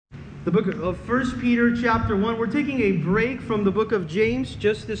the book of 1 Peter chapter 1. We're taking a break from the book of James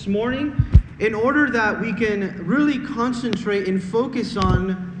just this morning in order that we can really concentrate and focus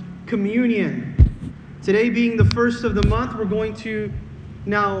on communion. Today being the first of the month, we're going to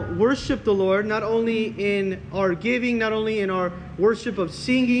now worship the Lord, not only in our giving, not only in our worship of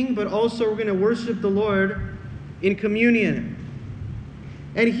singing, but also we're going to worship the Lord in communion.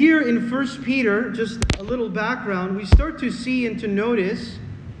 And here in 1 Peter, just a little background, we start to see and to notice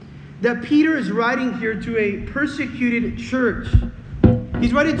that Peter is writing here to a persecuted church.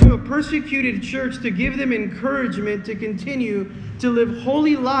 He's writing to a persecuted church to give them encouragement to continue to live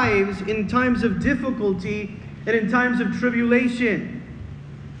holy lives in times of difficulty and in times of tribulation.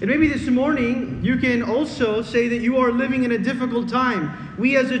 And maybe this morning you can also say that you are living in a difficult time.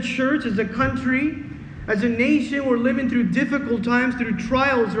 We as a church, as a country, as a nation, we're living through difficult times, through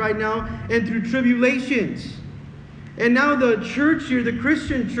trials right now, and through tribulations. And now the church here, the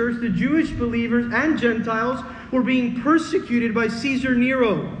Christian church, the Jewish believers and Gentiles, were being persecuted by Caesar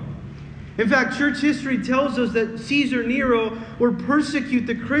Nero. In fact, church history tells us that Caesar Nero would persecute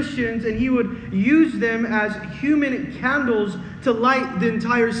the Christians and he would use them as human candles to light the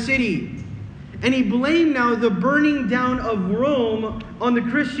entire city. And he blamed now the burning down of Rome on the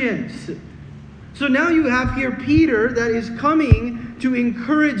Christians. So now you have here Peter that is coming to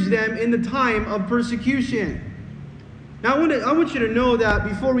encourage them in the time of persecution. Now I want you to know that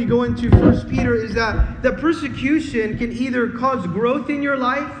before we go into 1 Peter is that persecution can either cause growth in your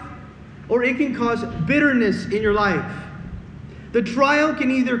life or it can cause bitterness in your life. The trial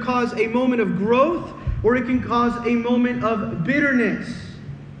can either cause a moment of growth or it can cause a moment of bitterness.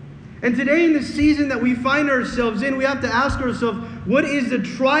 And today in the season that we find ourselves in, we have to ask ourselves, what is the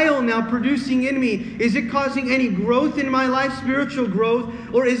trial now producing in me? Is it causing any growth in my life, spiritual growth,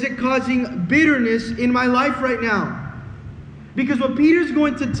 or is it causing bitterness in my life right now? Because what Peter's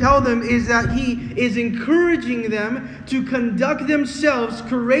going to tell them is that he is encouraging them to conduct themselves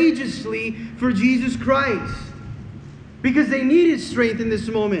courageously for Jesus Christ. Because they needed strength in this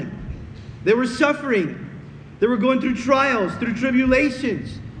moment. They were suffering. They were going through trials, through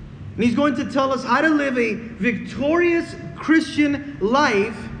tribulations. And he's going to tell us how to live a victorious Christian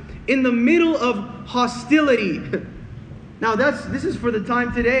life in the middle of hostility. Now this is for the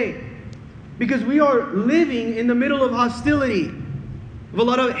time today. Because we are living in the middle of hostility, of a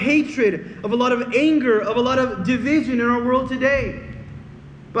lot of hatred, of a lot of anger, of a lot of division in our world today.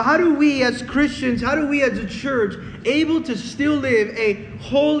 But how do we as Christians, how do we as a church able to still live a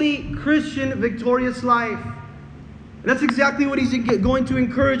holy Christian victorious life? And that's exactly what he's going to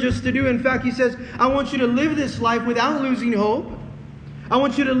encourage us to do. In fact, he says, I want you to live this life without losing hope. I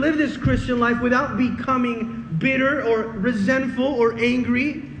want you to live this Christian life without becoming bitter or resentful or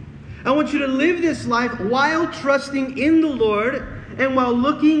angry. I want you to live this life while trusting in the Lord and while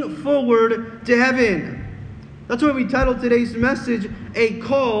looking forward to heaven. That's why we titled today's message, A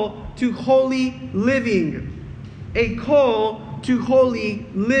Call to Holy Living. A Call to Holy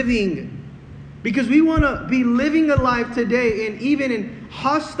Living. Because we want to be living a life today, and even in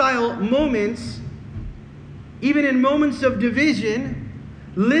hostile moments, even in moments of division,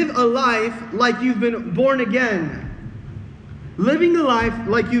 live a life like you've been born again. Living a life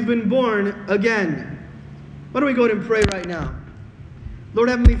like you've been born again. Why don't we go ahead and pray right now? Lord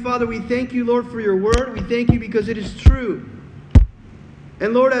Heavenly Father, we thank you, Lord, for your word. We thank you because it is true.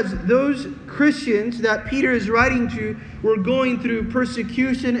 And Lord, as those Christians that Peter is writing to were going through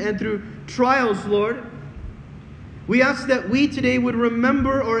persecution and through trials, Lord, we ask that we today would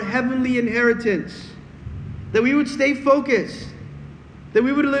remember our heavenly inheritance. That we would stay focused. That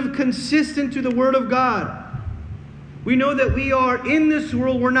we would live consistent to the Word of God. We know that we are in this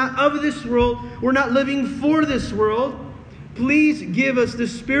world. We're not of this world. We're not living for this world. Please give us the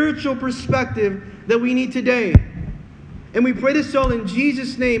spiritual perspective that we need today. And we pray this all in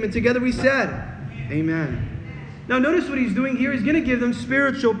Jesus' name. And together we said, Amen. Now notice what he's doing here. He's going to give them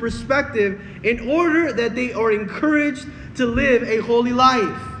spiritual perspective in order that they are encouraged to live a holy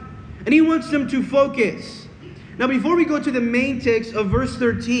life. And he wants them to focus. Now, before we go to the main text of verse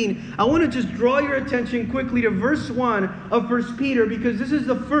 13, I want to just draw your attention quickly to verse 1 of 1 Peter, because this is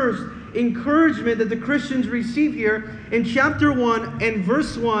the first encouragement that the Christians receive here in chapter 1 and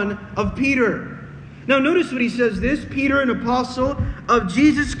verse 1 of Peter. Now, notice what he says this, Peter, an apostle of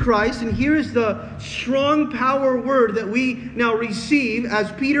Jesus Christ, and here is the strong power word that we now receive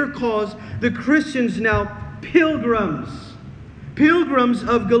as Peter calls the Christians now pilgrims. Pilgrims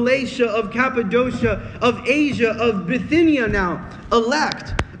of Galatia, of Cappadocia, of Asia, of Bithynia now,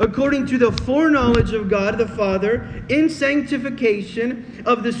 elect, according to the foreknowledge of God the Father, in sanctification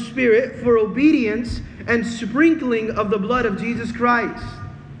of the Spirit, for obedience and sprinkling of the blood of Jesus Christ.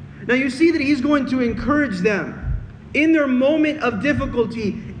 Now you see that he's going to encourage them in their moment of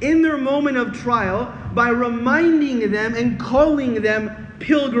difficulty, in their moment of trial, by reminding them and calling them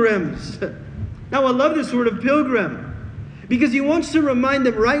pilgrims. Now I love this word of pilgrim, because he wants to remind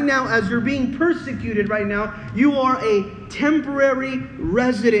them right now, as you're being persecuted right now, you are a temporary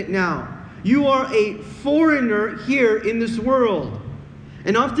resident now. You are a foreigner here in this world.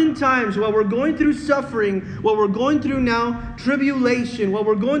 And oftentimes, while we're going through suffering, while we're going through now tribulation, while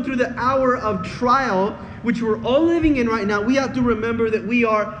we're going through the hour of trial, which we're all living in right now, we have to remember that we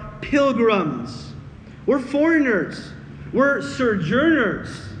are pilgrims. We're foreigners. We're sojourners.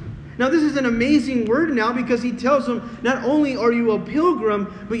 Now, this is an amazing word now, because he tells them, not only are you a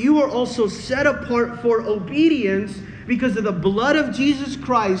pilgrim, but you are also set apart for obedience because of the blood of Jesus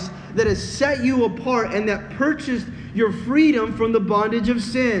Christ that has set you apart and that purchased your freedom from the bondage of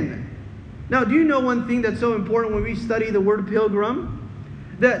sin. Now, do you know one thing that's so important when we study the word pilgrim?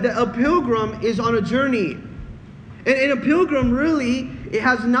 That a pilgrim is on a journey. And a pilgrim really, it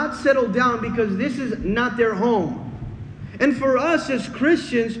has not settled down because this is not their home. And for us as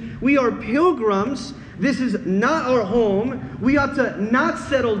Christians, we are pilgrims. This is not our home. We ought to not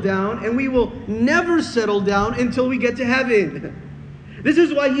settle down, and we will never settle down until we get to heaven. This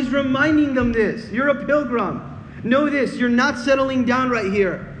is why he's reminding them this. You're a pilgrim. Know this, you're not settling down right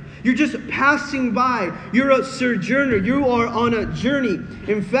here. You're just passing by. You're a sojourner. You are on a journey.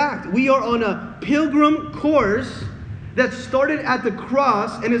 In fact, we are on a pilgrim course that started at the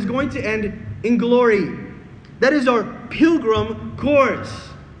cross and is going to end in glory. That is our pilgrim course.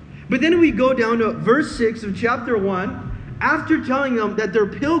 But then we go down to verse 6 of chapter 1. After telling them that they're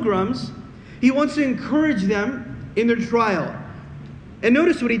pilgrims, he wants to encourage them in their trial. And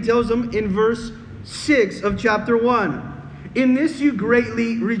notice what he tells them in verse 6 of chapter 1. In this you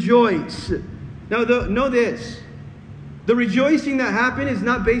greatly rejoice. Now know this. The rejoicing that happened is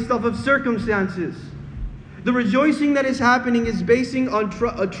not based off of circumstances. The rejoicing that is happening is basing on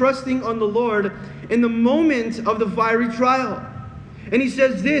trusting on the Lord in the moment of the fiery trial. And he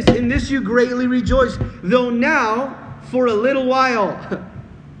says this, in this you greatly rejoice, though now for a little while.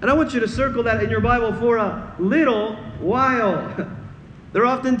 And I want you to circle that in your Bible, for a little while. There are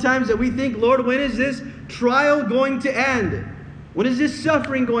often times that we think, Lord, when is this trial going to end? When is this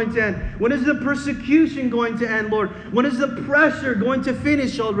suffering going to end? When is the persecution going to end, Lord? When is the pressure going to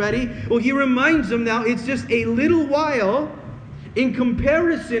finish already? Well, he reminds them now it's just a little while in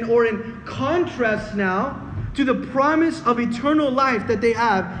comparison or in contrast now to the promise of eternal life that they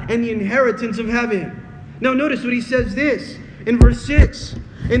have and the inheritance of heaven. Now notice what he says this in verse 6.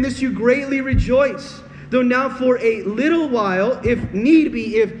 In this you greatly rejoice, though now for a little while, if need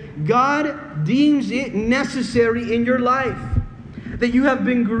be, if God deems it necessary in your life, that you have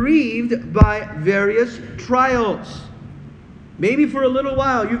been grieved by various trials. Maybe for a little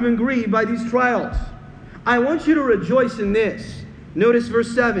while you've been grieved by these trials. I want you to rejoice in this. Notice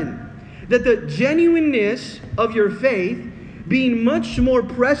verse 7. That the genuineness of your faith, being much more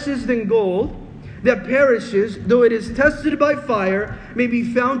precious than gold, that perishes, though it is tested by fire, may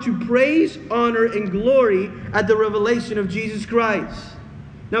be found to praise, honor, and glory at the revelation of Jesus Christ.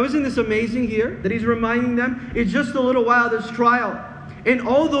 Now, isn't this amazing here? That he's reminding them, it's just a little while, this trial. And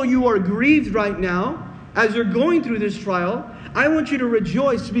although you are grieved right now, as you're going through this trial, I want you to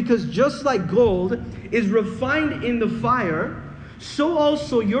rejoice, because just like gold is refined in the fire, so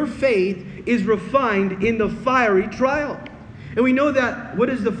also your faith is refined in the fiery trial. And we know that, what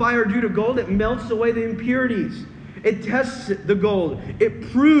does the fire do to gold? It melts away the impurities. It tests the gold.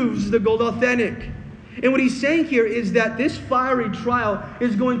 It proves the gold authentic. And what he's saying here is that this fiery trial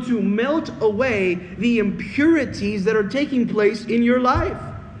is going to melt away the impurities that are taking place in your life,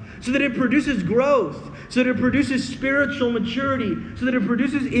 so that it produces growth, so that it produces spiritual maturity, so that it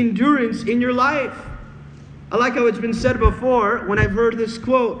produces endurance in your life. I like how it's been said before when I've heard this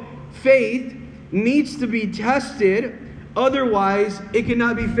quote, faith needs to be tested, otherwise it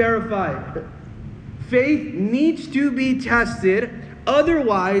cannot be verified. Faith needs to be tested,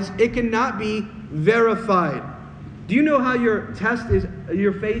 otherwise it cannot be verified. Do you know how your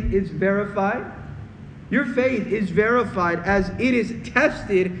faith is verified? Your faith is verified as it is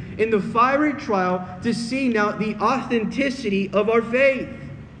tested in the fiery trial to see now the authenticity of our faith.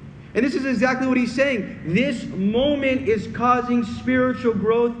 And this is exactly what he's saying. This moment is causing spiritual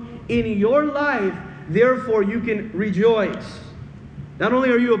growth in your life, therefore you can rejoice. Not only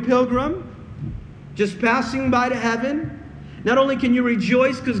are you a pilgrim, just passing by to heaven, not only can you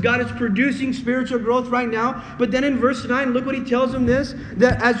rejoice because God is producing spiritual growth right now, but then in verse 9, look what he tells them this,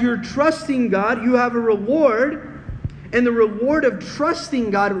 that as you're trusting God, you have a reward, and the reward of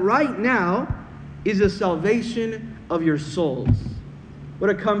trusting God right now is the salvation of your souls. What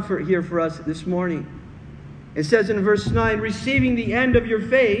a comfort here for us this morning. It says in verse 9, receiving the end of your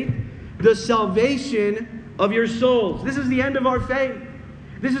faith, the salvation of your souls. This is the end of our faith.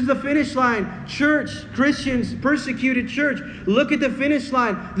 This is the finish line. Church, Christians, persecuted church, look at the finish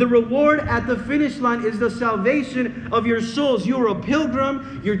line. The reward at the finish line is the salvation of your souls. You are a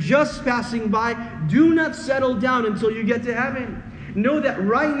pilgrim. You're just passing by. Do not settle down until you get to heaven. Know that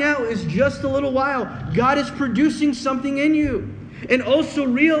right now is just a little while. God is producing something in you. And also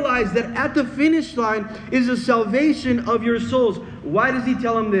realize that at the finish line is the salvation of your souls. Why does he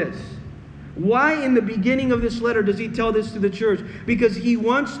tell them this? Why in the beginning of this letter does he tell this to the church? Because he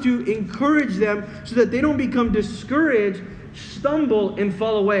wants to encourage them so that they don't become discouraged, stumble, and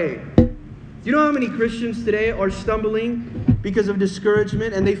fall away. Do you know how many Christians today are stumbling because of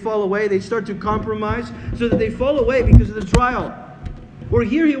discouragement and they fall away? They start to compromise so that they fall away because of the trial. Or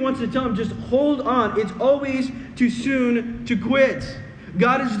here he wants to tell them, just hold on. It's always too soon to quit.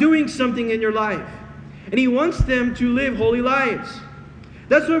 God is doing something in your life. And he wants them to live holy lives.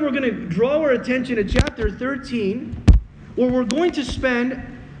 That's why we're going to draw our attention to chapter 13, where we're going to spend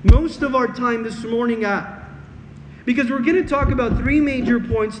most of our time this morning at. Because we're going to talk about three major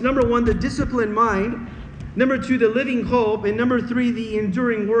points. Number one, the disciplined mind. Number two, the living hope. And number three, the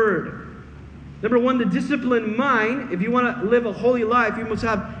enduring word. Number one, the disciplined mind. If you want to live a holy life, you must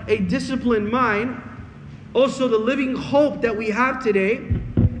have a disciplined mind. Also, the living hope that we have today,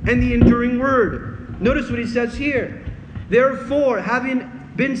 and the enduring word. Notice what he says here. Therefore, having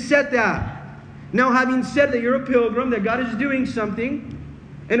been said that, now having said that you're a pilgrim, that God is doing something,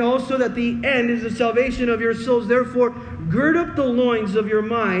 and also that the end is the salvation of your souls, therefore, gird up the loins of your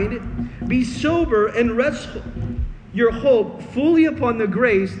mind, be sober, and rest your hope fully upon the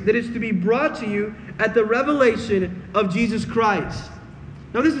grace that is to be brought to you at the revelation of Jesus Christ.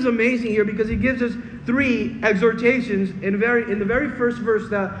 Now this is amazing here because he gives us three exhortations in the very first verse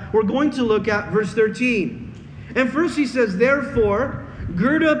that we're going to look at, verse 13. And first he says, therefore,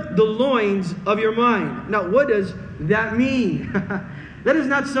 gird up the loins of your mind. Now what does that mean? That is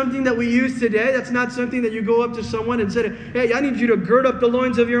not something that we use today. That's not something that you go up to someone and say, hey, I need you to gird up the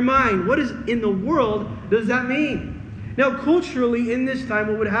loins of your mind. What is in the world does that mean? Now culturally in this time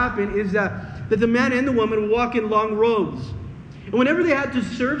what would happen is that the man and the woman would walk in long robes. And whenever they had to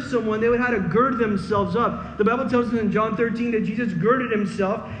serve someone, they would have to gird themselves up. The Bible tells us in John 13 that Jesus girded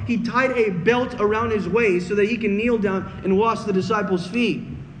himself. He tied a belt around his waist so that he can kneel down and wash the disciples' feet.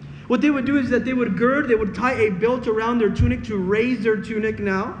 What they would do is that they would tie a belt around their tunic to raise their tunic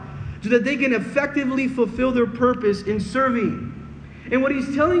now, so that they can effectively fulfill their purpose in serving. And what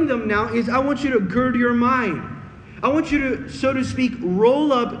he's telling them now is, I want you to gird your mind. I want you to, so to speak,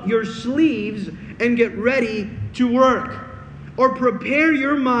 roll up your sleeves and get ready to work. Or prepare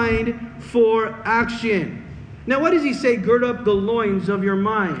your mind for action. Now, why does he say gird up the loins of your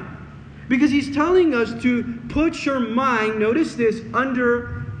mind? Because he's telling us to put your mind, notice this,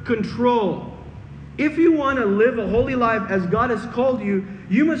 under control. If you want to live a holy life as God has called you,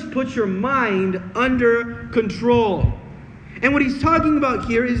 you must put your mind under control. And what he's talking about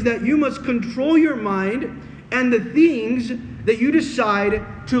here is that you must control your mind and the things that you decide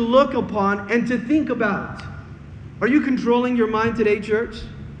to look upon and to think about. Are you controlling your mind today, church?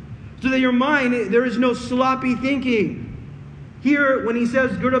 So that your mind, there is no sloppy thinking. Here, when he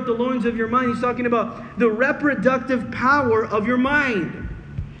says, gird up the loins of your mind, he's talking about the reproductive power of your mind.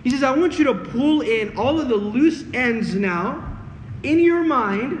 He says, I want you to pull in all of the loose ends now in your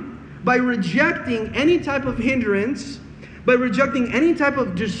mind by rejecting any type of hindrance, by rejecting any type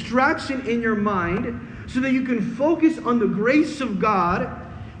of distraction in your mind, so that you can focus on the grace of God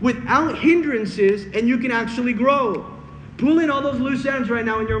without hindrances, and you can actually grow. Pull in all those loose ends right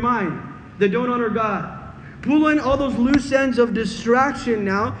now in your mind that don't honor God. Pull in all those loose ends of distraction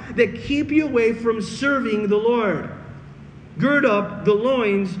now that keep you away from serving the Lord. Gird up the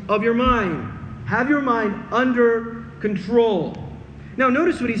loins of your mind. Have your mind under control. Now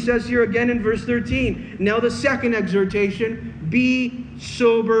notice what he says here again in verse 13. Now the second exhortation, be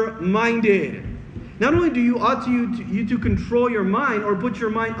sober-minded. Not only do you ought you to control your mind or put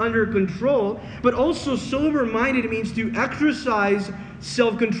your mind under control, but also sober-minded means to exercise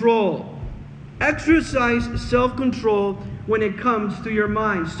self-control. Exercise self-control when it comes to your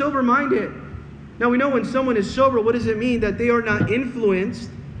mind. Sober-minded. Now we know when someone is sober, what does it mean? That they are not influenced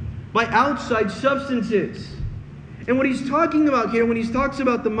by outside substances. And what he's talking about here, when he talks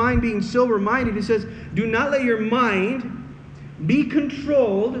about the mind being sober-minded, he says, do not let your mind be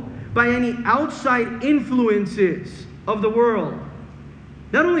controlled by any outside influences of the world.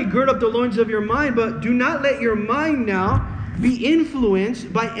 Not only gird up the loins of your mind, but do not let your mind now be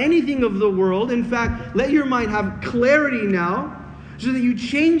influenced by anything of the world. In fact, let your mind have clarity now, so that you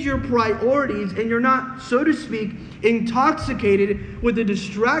change your priorities and you're not, so to speak, intoxicated with the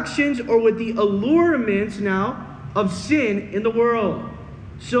distractions or with the allurements now of sin in the world.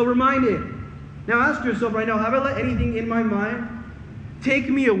 Sober-minded. Now ask yourself right now, have I let anything in my mind take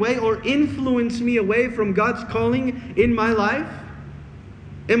me away or influence me away from God's calling in my life?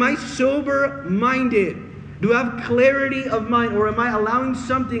 Am I sober-minded? Do I have clarity of mind, or am I allowing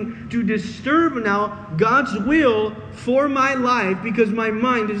something to disturb now God's will for my life because my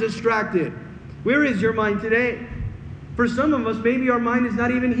mind is distracted? Where is your mind today? For some of us, maybe our mind is not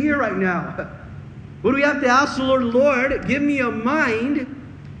even here right now. But we have to ask the Lord, Lord, give me a mind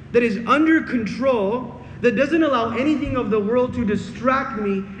that is under control, that doesn't allow anything of the world to distract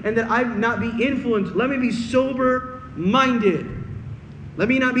me, and that I not be influenced. Let me be sober-minded. Let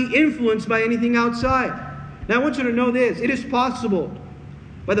me not be influenced by anything outside. Now I want you to know this. It is possible,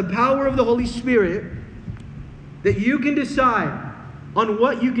 by the power of the Holy Spirit, that you can decide on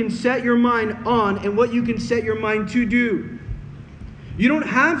what you can set your mind on and what you can set your mind to do. You don't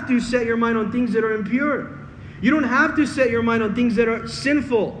have to set your mind on things that are impure. You don't have to set your mind on things that are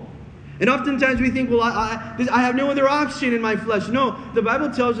sinful. And oftentimes we think, well, I have no other option in my flesh. No, the Bible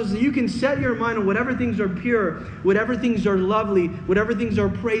tells us that you can set your mind on whatever things are pure, whatever things are lovely, whatever things are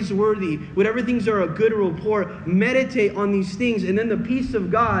praiseworthy, whatever things are a good report. Meditate on these things, and then the peace of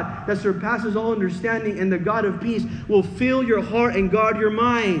God that surpasses all understanding and the God of peace will fill your heart and guard your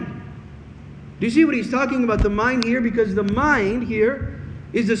mind. Do you see what he's talking about, the mind here? Because the mind here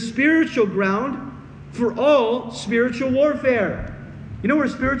is the spiritual ground for all spiritual warfare. You know where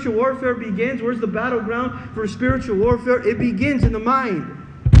spiritual warfare begins? Where's the battleground for spiritual warfare? It begins in the mind.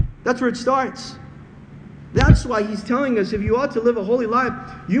 That's where it starts. That's why he's telling us if you ought to live a holy life,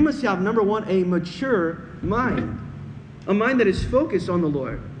 you must have, number one, a mature mind. A mind that is focused on the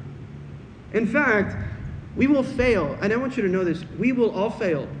Lord. In fact, we will fail, and I want you to know this, we will all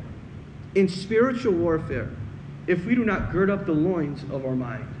fail in spiritual warfare if we do not gird up the loins of our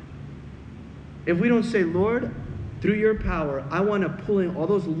mind. If we don't say, Lord, through your power, I want to pull in all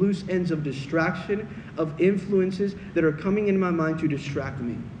those loose ends of distraction, of influences that are coming in my mind to distract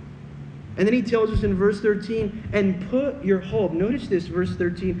me. And then he tells us in verse 13, and put your hope, notice this, verse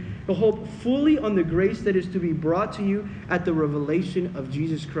 13, the hope fully on the grace that is to be brought to you at the revelation of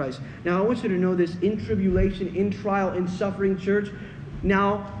Jesus Christ. Now, I want you to know this, in tribulation, in trial, in suffering, church,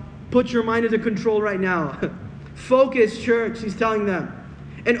 now put your mind under control right now. Focus, church, he's telling them.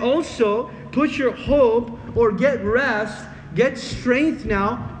 And also, put your hope or get rest, get strength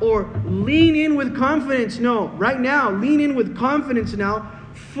now, or lean in with confidence. No, right now, lean in with confidence now,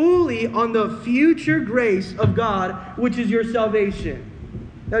 fully on the future grace of God, which is your salvation.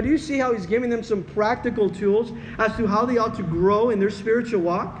 Now, do you see how he's giving them some practical tools as to how they ought to grow in their spiritual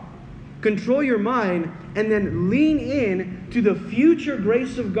walk? Control your mind and then lean in to the future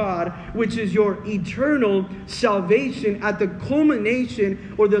grace of God, which is your eternal salvation at the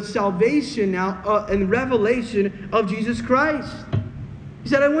culmination or the salvation now and revelation of Jesus Christ. He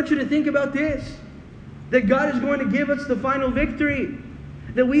said, I want you to think about this, that God is going to give us the final victory,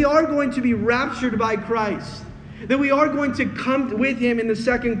 that we are going to be raptured by Christ, that we are going to come with Him in the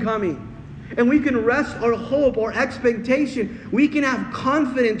second coming. And we can rest our hope, our expectation. We can have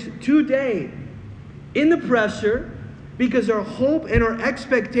confidence today in the pressure because our hope and our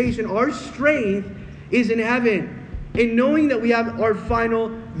expectation, our strength is in heaven, in knowing that we have our final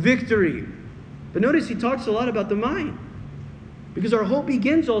victory. But notice he talks a lot about the mind because our hope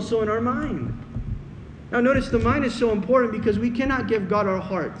begins also in our mind. Now notice the mind is so important because we cannot give God our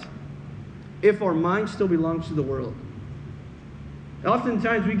heart if our mind still belongs to the world.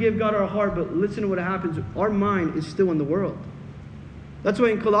 Oftentimes we give God our heart, but listen to what happens. Our mind is still in the world. That's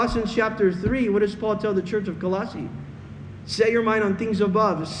why in Colossians chapter 3, what does Paul tell the church of Colossae? Set your mind on things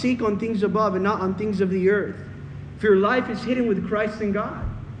above. Seek on things above and not on things of the earth. For your life is hidden with Christ in God.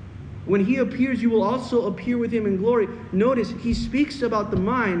 When He appears, you will also appear with Him in glory. Notice, he speaks about the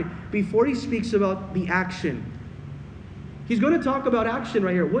mind before he speaks about the action. He's going to talk about action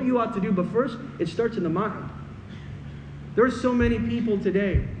right here, what you ought to do. But first, it starts in the mind. There are so many people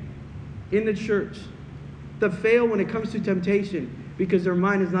today in the church that fail when it comes to temptation because their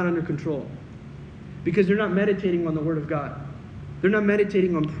mind is not under control. Because they're not meditating on the Word of God. They're not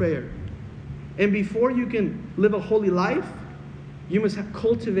meditating on prayer. And before you can live a holy life, you must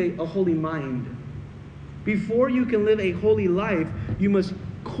cultivate a holy mind. Before you can live a holy life, you must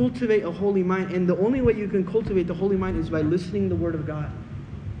cultivate a holy mind. And the only way you can cultivate the holy mind is by listening to the Word of God,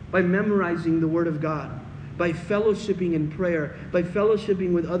 by memorizing the Word of God, by fellowshipping in prayer, by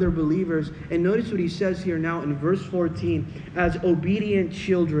fellowshipping with other believers. And notice what he says here now in verse 14, as obedient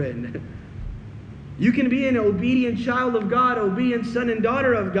children. You can be an obedient child of God, obedient son and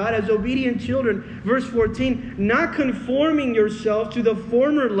daughter of God, as obedient children. Verse 14, not conforming yourself to the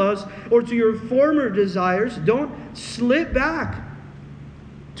former lusts or to your former desires. Don't slip back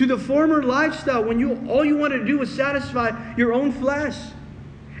to the former lifestyle when all you wanted to do was satisfy your own flesh.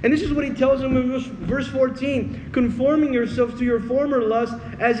 And this is what he tells them in verse 14, conforming yourselves to your former lust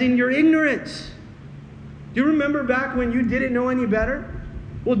as in your ignorance. Do you remember back when you didn't know any better?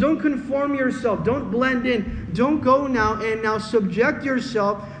 Well, don't conform yourself. Don't blend in. Don't go now subject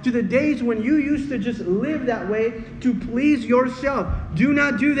yourself to the days when you used to just live that way to please yourself. Do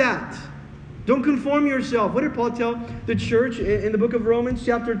not do that. Don't conform yourself. What did Paul tell the church in the book of Romans,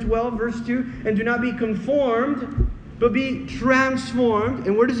 chapter 12, verse 2? And do not be conformed, but be transformed.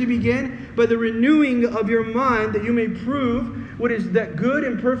 And where does he begin? By the renewing of your mind, that you may prove what is that good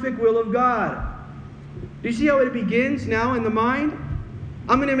and perfect will of God. Do you see how it begins now in the mind?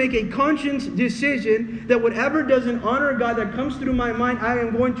 I'm going to make a conscious decision that whatever doesn't honor God that comes through my mind, I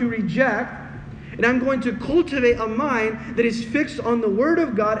am going to reject. And I'm going to cultivate a mind that is fixed on the Word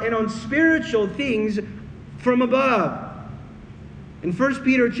of God and on spiritual things from above. In 1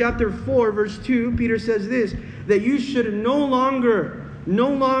 Peter chapter 4, verse 2, Peter says this, that you should no longer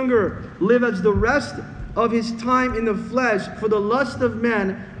live as the rest of his time in the flesh for the lust of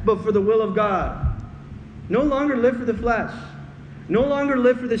men, but for the will of God. No longer live for the flesh. No longer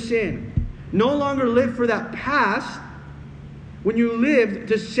live for the sin. No longer live for that past when you lived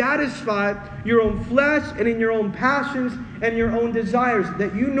to satisfy your own flesh and in your own passions and your own desires.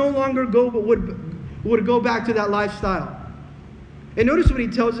 That you no longer would go back to that lifestyle. And notice what he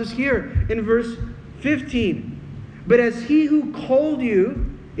tells us here in verse 15. But as he who called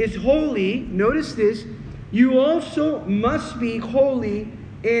you is holy, notice this, you also must be holy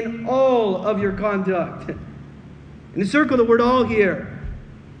in all of your conduct. And circle the word all here.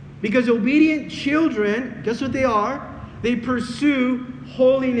 Because obedient children, guess what they are? They pursue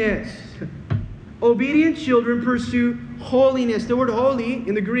holiness. Obedient children pursue holiness. The word holy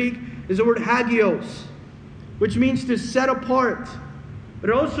in the Greek is the word hagios, which means to set apart. But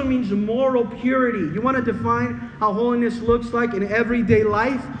it also means moral purity. You want to define how holiness looks like in everyday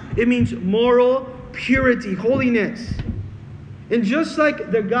life? It means moral purity, holiness. And just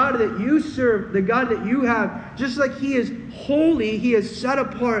like the God that you serve, the God that you have, just like He is holy, He is set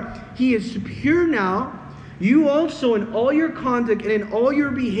apart, He is pure now, you also in all your conduct and in all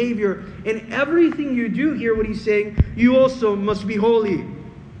your behavior, in everything you do here, what He's saying, you also must be holy.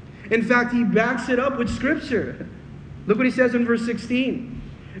 In fact, He backs it up with Scripture. Look what He says in verse 16.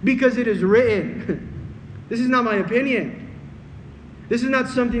 Because it is written. This is not my opinion. This is not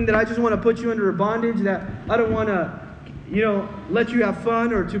something that I just want to put you under a bondage, that I don't want to let you have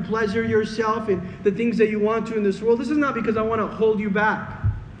fun or to pleasure yourself in the things that you want to in this world. This is not because I want to hold you back.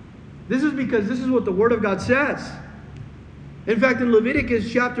 This is because this is what the Word of God says. In fact, in Leviticus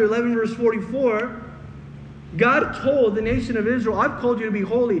chapter 11, verse 44, God told the nation of Israel, I've called you to be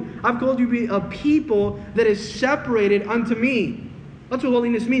holy. I've called you to be a people that is separated unto me. That's what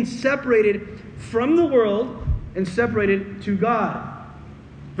holiness means. Separated from the world and separated to God.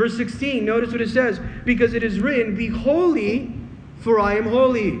 Verse 16, notice what it says. Because it is written, be holy, for I am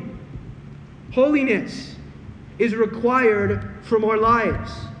holy. Holiness is required from our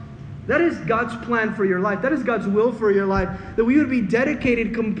lives. That is God's plan for your life. That is God's will for your life. That we would be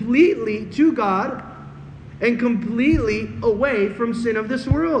dedicated completely to God and completely away from sin of this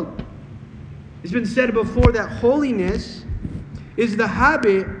world. It's been said before that holiness is the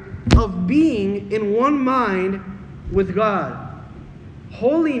habit of being in one mind with God.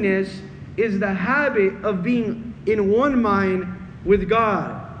 Holiness is the habit of being in one mind with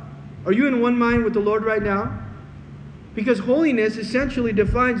God. Are you in one mind with the Lord right now? Because holiness essentially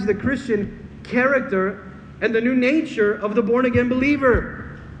defines the Christian character and the new nature of the born-again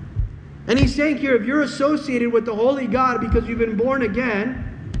believer. And He's saying here, if you're associated with the holy God because you've been born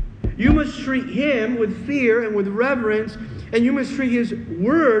again, you must treat Him with fear and with reverence, and you must treat His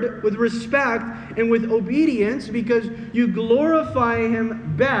Word with respect and with obedience, because you glorify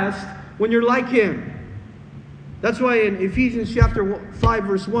Him best when you're like Him. That's why in Ephesians chapter 5,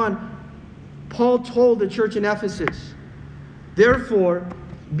 verse 1, Paul told the church in Ephesus, therefore,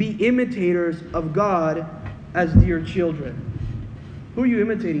 be imitators of God as dear children. Who are you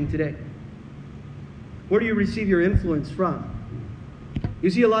imitating today? Where do you receive your influence from? You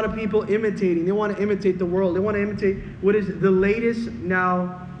see a lot of people imitating. They want to imitate the world. They want to imitate what is the latest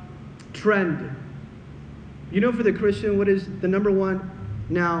now trend. You know, for the Christian, what is the number one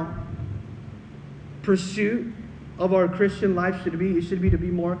now pursuit of our Christian life should be? It should be to be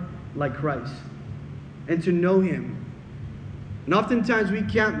more like Christ and to know Him. And oftentimes we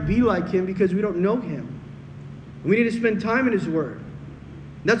can't be like Him because we don't know Him. We need to spend time in His Word.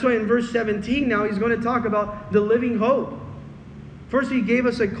 That's why in verse 17 now He's going to talk about the living hope. First, He gave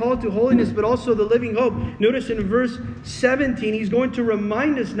us a call to holiness, but also the living hope. Notice in verse 17, He's going to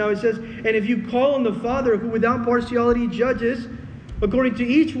remind us now. He says, and if you call on the Father, who without partiality judges, according to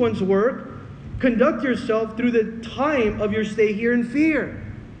each one's work, conduct yourself through the time of your stay here in fear.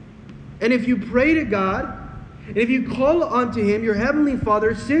 And if you pray to God, and if you call unto Him, your heavenly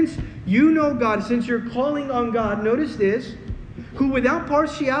Father, since you know God, since you're calling on God, notice this, who without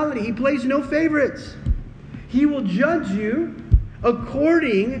partiality, He plays no favorites. He will judge you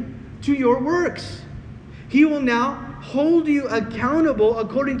according to your works. He will now hold you accountable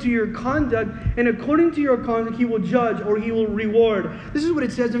according to your conduct, and according to your conduct He will judge, or He will reward. This is what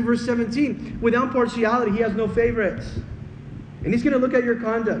it says in verse 17. Without partiality, He has no favorites. And He's going to look at your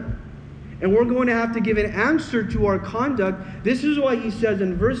conduct. And we're going to have to give an answer to our conduct. This is why He says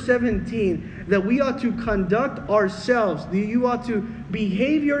in verse 17 that we ought to conduct ourselves. You ought to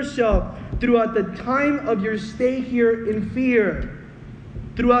behave yourself throughout the time of your stay here in fear.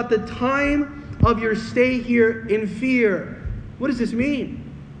 Throughout the time of your stay here in fear. What does this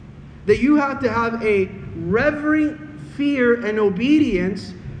mean? That you have to have a reverent fear and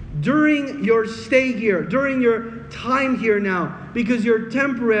obedience during your stay here, during your time here now, because you're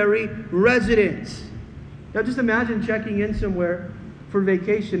temporary residents. Now just imagine checking in somewhere for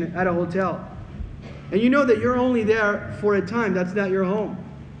vacation at a hotel. And you know that you're only there for a time. That's not your home,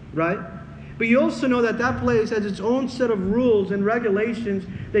 right? But you also know that that place has its own set of rules and regulations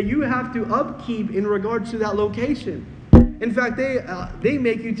that you have to upkeep in regards to that location. In fact, they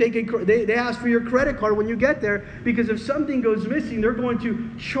make you take they ask for your credit card when you get there, because if something goes missing, they're going to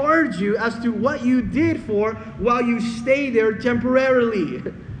charge you as to what you did for while you stay there temporarily.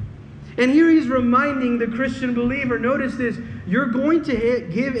 And here He's reminding the Christian believer, notice this, you're going to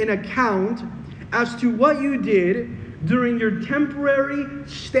give an account as to what you did during your temporary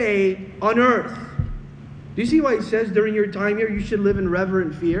stay on earth. Do you see why He says during your time here you should live in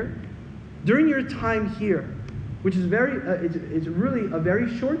reverent fear? During your time here, which is it's really a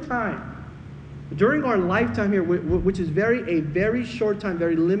very short time. During our lifetime here, which is a very short time,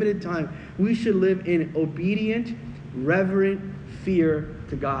 very limited time, we should live in obedient, reverent fear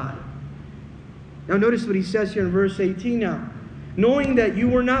to God. Now notice what He says here in verse 18 now. Knowing that you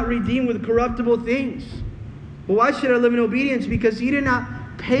were not redeemed with corruptible things. But why should I live in obedience? Because He did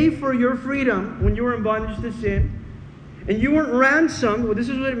not pay for your freedom when you were in bondage to sin. And you weren't ransomed. Well, this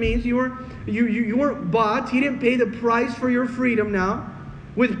is what it means. You weren't bought. He didn't pay the price for your freedom now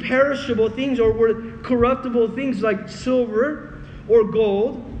with perishable things or with corruptible things like silver or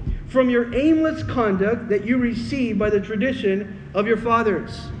gold from your aimless conduct that you received by the tradition of your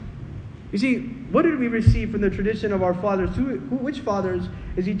fathers. You see, what did we receive from the tradition of our fathers? Which fathers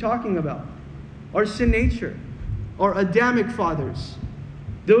is He talking about? Our sin nature. Our Adamic fathers.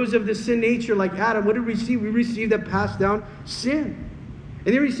 Those of the sin nature like Adam, what did we receive? We received that passed down sin.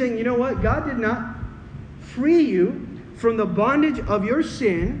 And then He's saying, you know what? God did not free you from the bondage of your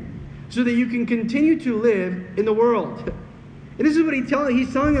sin so that you can continue to live in the world. And this is what He's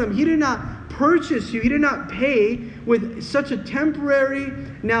telling them. He did not purchase you. He did not pay with such a temporary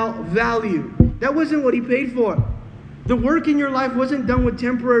now value. That wasn't what He paid for. The work in your life wasn't done with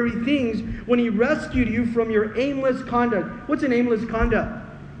temporary things when He rescued you from your aimless conduct. What's an aimless conduct?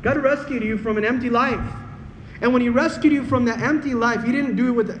 God rescued you from an empty life. And when He rescued you from that empty life, He didn't do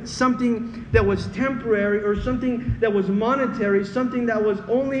it with something that was temporary or something that was monetary, something that was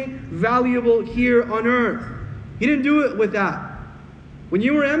only valuable here on earth. He didn't do it with that. When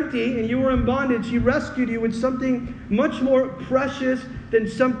you were empty and you were in bondage, He rescued you with something much more precious than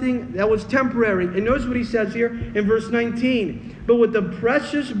something that was temporary. And notice what He says here in verse 19. But with the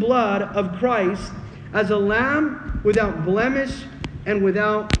precious blood of Christ, as a lamb without blemish and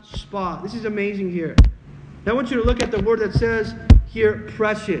without spot. This is amazing here. Now I want you to look at the word that says here,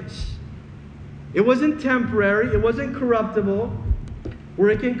 precious. It wasn't temporary. It wasn't corruptible, where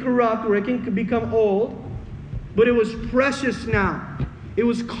it can corrupt, where it can become old. But it was precious now. It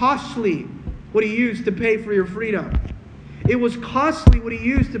was costly what He used to pay for your freedom. It was costly what He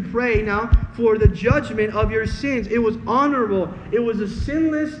used to pray now for the judgment of your sins. It was honorable. It was a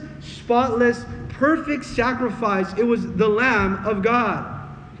sinless, spotless, perfect sacrifice. It was the Lamb of God.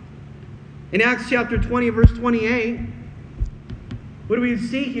 In Acts chapter 20, verse 28, what do we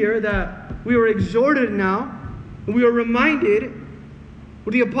see here? That we are exhorted now, and we are reminded,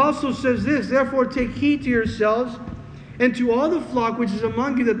 where the apostle says this, therefore take heed to yourselves, and to all the flock which is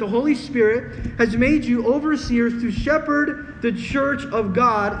among you, that the Holy Spirit has made you overseers to shepherd the church of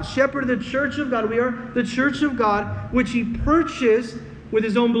God. Shepherd the church of God. We are the church of God, which He purchased with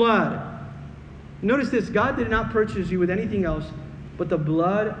His own blood. Notice this, God did not purchase you with anything else but the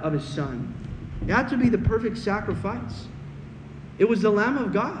blood of His Son. It had to be the perfect sacrifice. It was the Lamb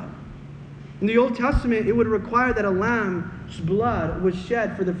of God. In the Old Testament, it would require that a lamb's blood was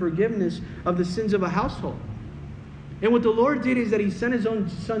shed for the forgiveness of the sins of a household. And what the Lord did is that He sent His own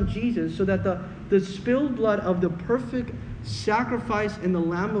Son Jesus so that the spilled blood of the perfect sacrifice in the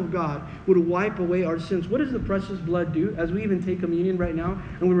Lamb of God would wipe away our sins. What does the precious blood do? As we even take communion right now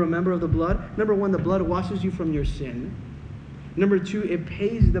and we remember of the blood. Number one, the blood washes you from your sin. Number two, it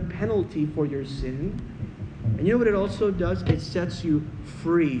pays the penalty for your sin. And you know what it also does? It sets you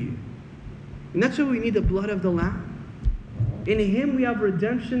free. And that's why we need the blood of the Lamb. In Him we have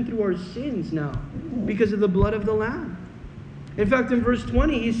redemption through our sins now because of the blood of the Lamb. In fact, in verse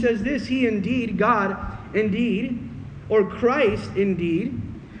 20, He says this, He indeed, God indeed, or Christ indeed,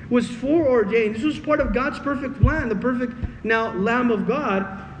 was foreordained. This was part of God's perfect plan, the perfect now Lamb of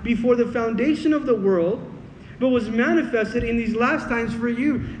God before the foundation of the world, but was manifested in these last times for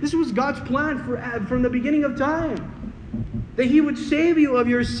you. This was God's plan from the beginning of time. That He would save you of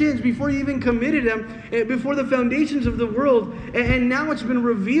your sins before you even committed them, before the foundations of the world. And now it's been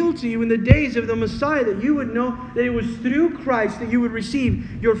revealed to you in the days of the Messiah that you would know that it was through Christ that you would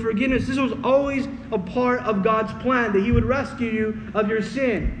receive your forgiveness. This was always a part of God's plan, that He would rescue you of your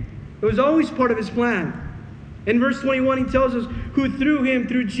sin. It was always part of His plan. In verse 21, He tells us, who through Him,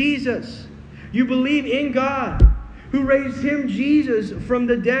 through Jesus, you believe in God, who raised Him, Jesus, from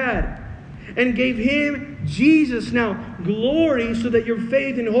the dead, and gave Him, Jesus, now glory, so that your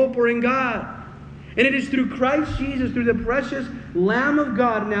faith and hope are in God. And it is through Christ Jesus, through the precious Lamb of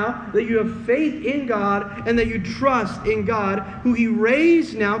God now, that you have faith in God and that you trust in God, who He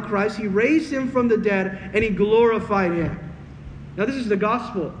raised now, Christ, He raised Him from the dead and He glorified Him. Now this is the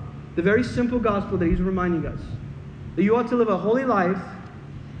gospel, the very simple gospel that He's reminding us. That you ought to live a holy life,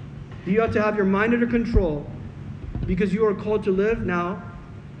 that you ought to have your mind under control, because you are called to live now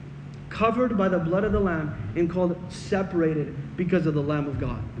covered by the blood of the Lamb and called separated because of the Lamb of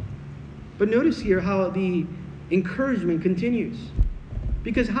God. But notice here how the encouragement continues.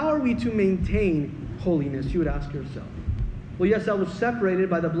 Because how are we to maintain holiness, you would ask yourself. Well, yes, I was separated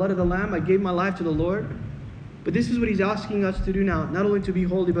by the blood of the Lamb. I gave my life to the Lord. But this is what He's asking us to do now. Not only to be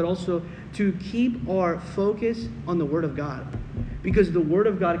holy, but also to keep our focus on the Word of God. Because the Word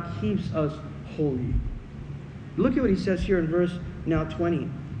of God keeps us holy. Look at what He says here in verse now 20.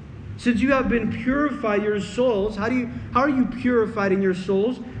 Since you have been purified your souls, how are you purified in your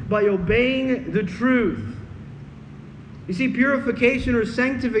souls? By obeying the truth. You see, purification or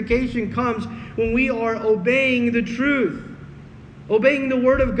sanctification comes when we are obeying the truth. Obeying the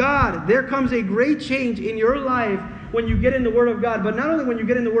Word of God. There comes a great change in your life when you get in the Word of God. But not only when you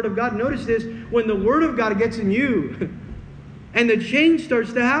get in the Word of God, notice this, when the Word of God gets in you. And the change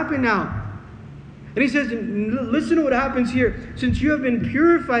starts to happen now. And He says, listen to what happens here. Since you have been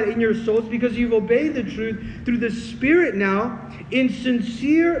purified in your souls because you've obeyed the truth through the Spirit now, in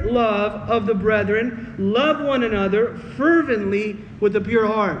sincere love of the brethren, love one another fervently with a pure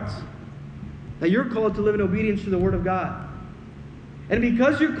heart. Now you're called to live in obedience to the Word of God. And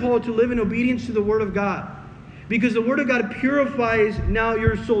because you're called to live in obedience to the Word of God, because the Word of God purifies now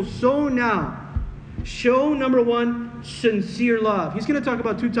your soul, so now, show, number one, sincere love. He's going to talk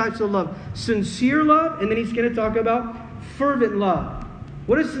about two types of love. Sincere love, and then He's going to talk about fervent love.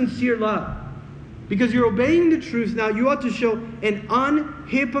 What is sincere love? Because you're obeying the truth now, you ought to show an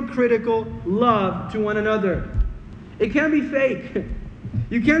unhypocritical love to one another. It can't be fake.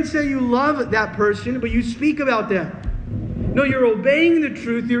 You can't say you love that person, but you speak about them. No, you're obeying the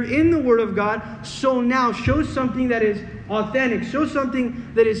truth. You're in the Word of God. So now, show something that is authentic. Show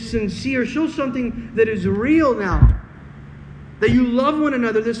something that is sincere. Show something that is real now. That you love one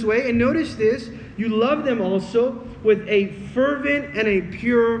another this way. And notice this, you love them also with a fervent and a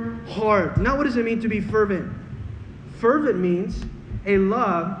pure heart. Now, what does it mean to be fervent? Fervent means a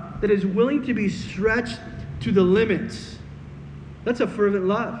love that is willing to be stretched to the limits. That's a fervent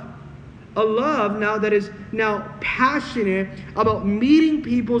love. A love now that is now passionate about meeting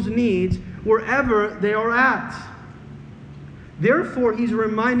people's needs wherever they are at. Therefore, He's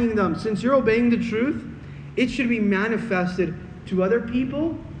reminding them, since you're obeying the truth, it should be manifested to other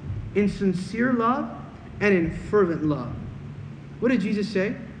people in sincere love and in fervent love. What did Jesus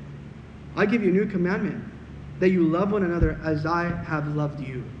say? I give you a new commandment, that you love one another as I have loved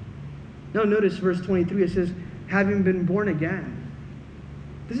you. Now notice verse 23, it says, having been born again.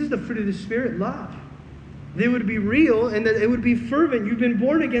 This is the fruit of the Spirit, love. they would be real, and that it would be fervent. You've been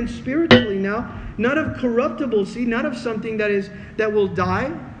born again spiritually now, not of corruptible seed, not of something that will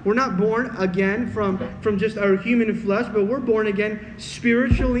die. We're not born again from just our human flesh, but we're born again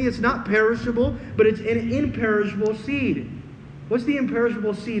spiritually. It's not perishable, but it's an imperishable seed. What's the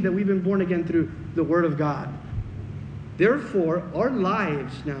imperishable seed that we've been born again through? The Word of God. Therefore, our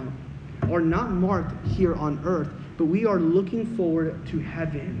lives now are not marked here on earth, but we are looking forward to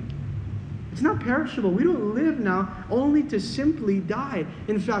heaven. It's not perishable. We don't live now only to simply die.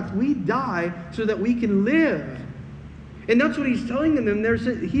 In fact, we die so that we can live. And that's what he's telling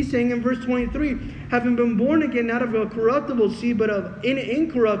them. He's saying in verse 23, having been born again not of a corruptible seed, but of an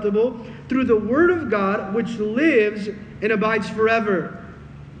incorruptible, through the Word of God, which lives and abides forever.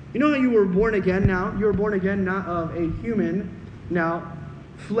 You know how you were born again now? You were born again not of a human, now,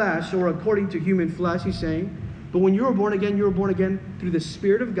 flesh, or according to human flesh, he's saying. But when you were born again through the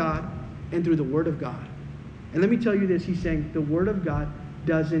Spirit of God and through the Word of God. And let me tell you this, he's saying the Word of God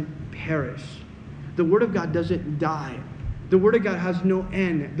doesn't perish. The Word of God doesn't die. The Word of God has no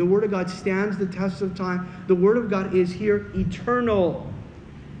end. The Word of God stands the test of time. The Word of God is here eternal.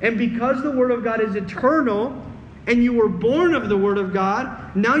 And because the Word of God is eternal, and you were born of the Word of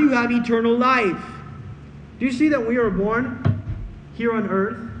God, now you have eternal life. Do you see that we are born here on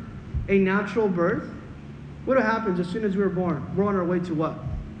earth, a natural birth? What happens as soon as we were born? We're on our way to what?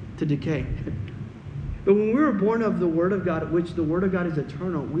 To decay. But when we were born of the Word of God, which the Word of God is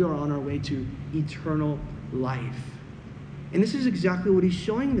eternal, we are on our way to eternal life. And this is exactly what he's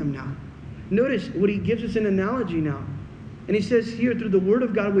showing them now. Notice what he gives us an analogy now. And he says here, through the Word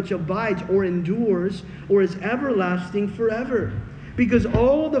of God which abides or endures or is everlasting forever. Because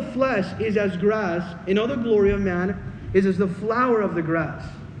all the flesh is as grass, and all the glory of man is as the flower of the grass.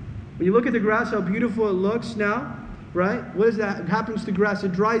 When you look at the grass, how beautiful it looks now, right? What is that happens to grass?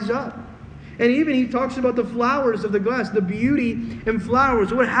 It dries up. And even he talks about the flowers of the grass, the beauty and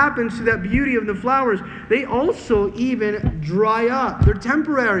flowers. What happens to that beauty of the flowers? They also even dry up. They're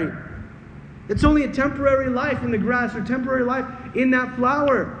temporary. It's only a temporary life in the grass, or temporary life in that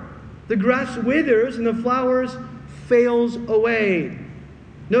flower. The grass withers and the flowers fails away.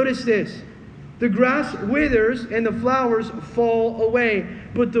 Notice this. The grass withers and the flowers fall away.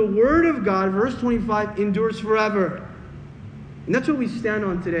 But the Word of God, verse 25, endures forever. And that's what we stand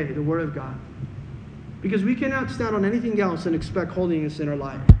on today, the Word of God. Because we cannot stand on anything else and expect holiness in our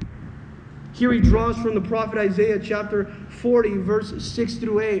life. Here he draws from the prophet Isaiah chapter 40, verse 6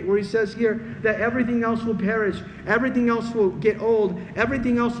 through 8, where he says here that everything else will perish, everything else will get old,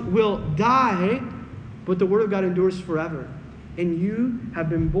 everything else will die, but the Word of God endures forever. And you have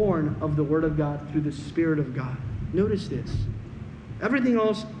been born of the Word of God through the Spirit of God. Notice this. Everything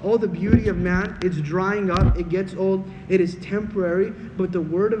else, all the beauty of man, it's drying up, it gets old, it is temporary, but the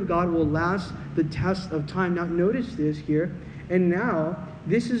Word of God will last the test of time. Now notice this here, and now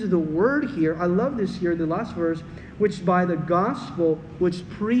this is the word here. I love this here, the last verse, which by the gospel which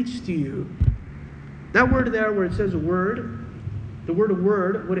preached to you. That word there where it says word, the word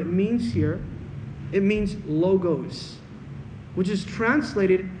word, what it means here, it means logos, which is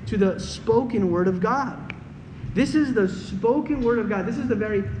translated to the spoken word of God. This is the spoken word of God. This is the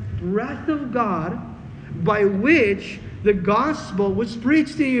very breath of God by which the gospel was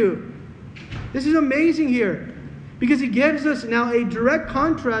preached to you. This is amazing here. Because he gives us now a direct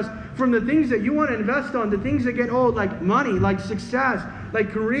contrast from the things that you want to invest on, the things that get old, like money, like success, like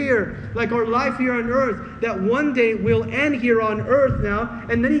career, like our life here on earth, that one day will end here on earth now.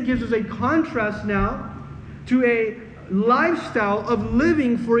 And then he gives us a contrast now to a lifestyle of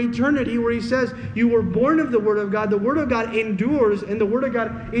living for eternity, where he says, you were born of the Word of God. The Word of God endures, and the Word of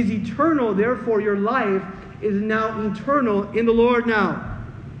God is eternal. Therefore, your life is now eternal in the Lord now.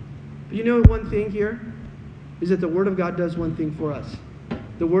 But you know one thing here? Is that the Word of God does one thing for us.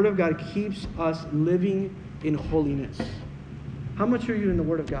 The Word of God keeps us living in holiness. How much are you in the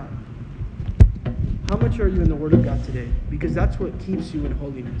Word of God? How much are you in the Word of God today? Because that's what keeps you in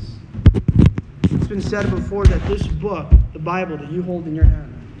holiness. It's been said before that this book, the Bible that you hold in your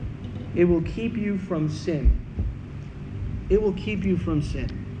hand, it will keep you from sin. It will keep you from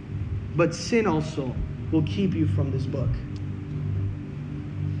sin. But sin also will keep you from this book.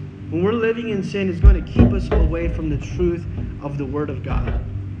 When we're living in sin, it's going to keep us away from the truth of the Word of God.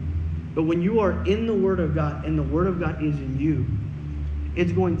 But when you are in the Word of God and the Word of God is in you,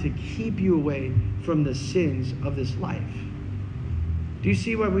 it's going to keep you away from the sins of this life. Do you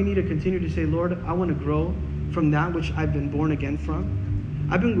see why we need to continue to say, Lord, I want to grow from that which I've been born again from?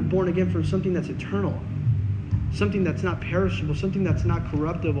 I've been born again from something that's eternal, something that's not perishable, something that's not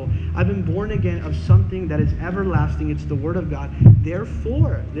corruptible. I've been born again of something that is everlasting. It's the Word of God.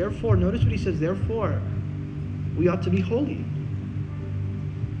 Therefore, notice what he says, therefore, we ought to be holy.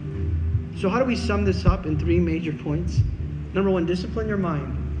 So how do we sum this up in 3 major points? Number 1, discipline your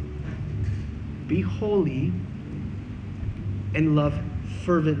mind. Be holy and love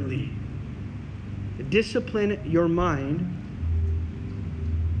fervently. Discipline your mind,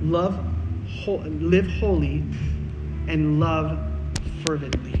 live holy, and love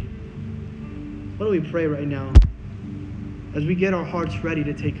fervently. Why don't we pray right now as we get our hearts ready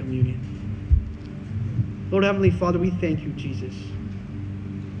to take communion? Lord Heavenly Father, we thank you, Jesus.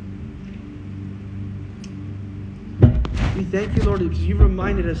 We thank you, Lord, because you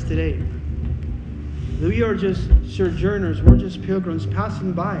reminded us today that we are just sojourners, we're just pilgrims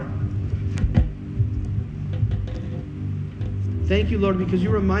passing by. Thank you, Lord, because you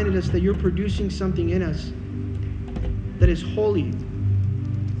reminded us that you're producing something in us that is holy.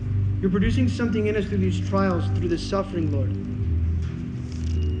 You're producing something in us through these trials, through the suffering, Lord.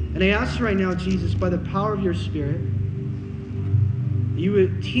 And I ask right now, Jesus, by the power of your Spirit, you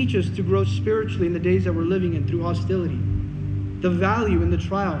would teach us to grow spiritually in the days that we're living in through hostility, the value in the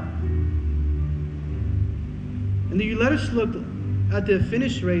trial. And that you let us look at the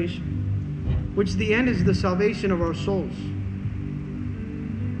finished race, which the end is the salvation of our souls.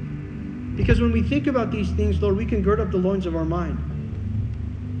 Because when we think about these things, Lord, we can gird up the loins of our mind.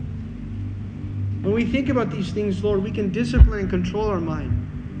 When we think about these things, Lord, we can discipline and control our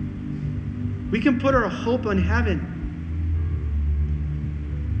mind. We can put our hope on heaven.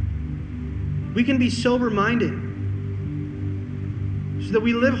 We can be sober-minded so that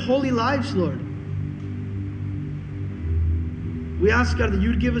we live holy lives, Lord. We ask, God, that you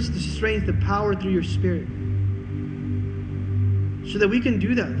would give us the strength, the power through your Spirit so that we can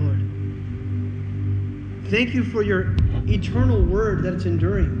do that, Lord. Thank you for your eternal word that it's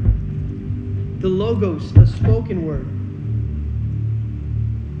enduring. The Logos, the spoken word.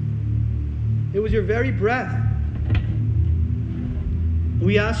 It was your very breath.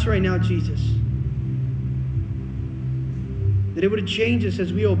 We ask right now, Jesus, that it would change us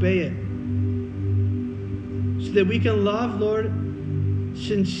as we obey it. So that we can love, Lord,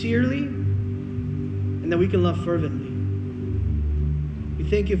 sincerely, and that we can love fervently. We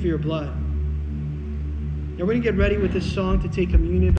thank you for your blood. Now we're going to get ready with this song to take communion.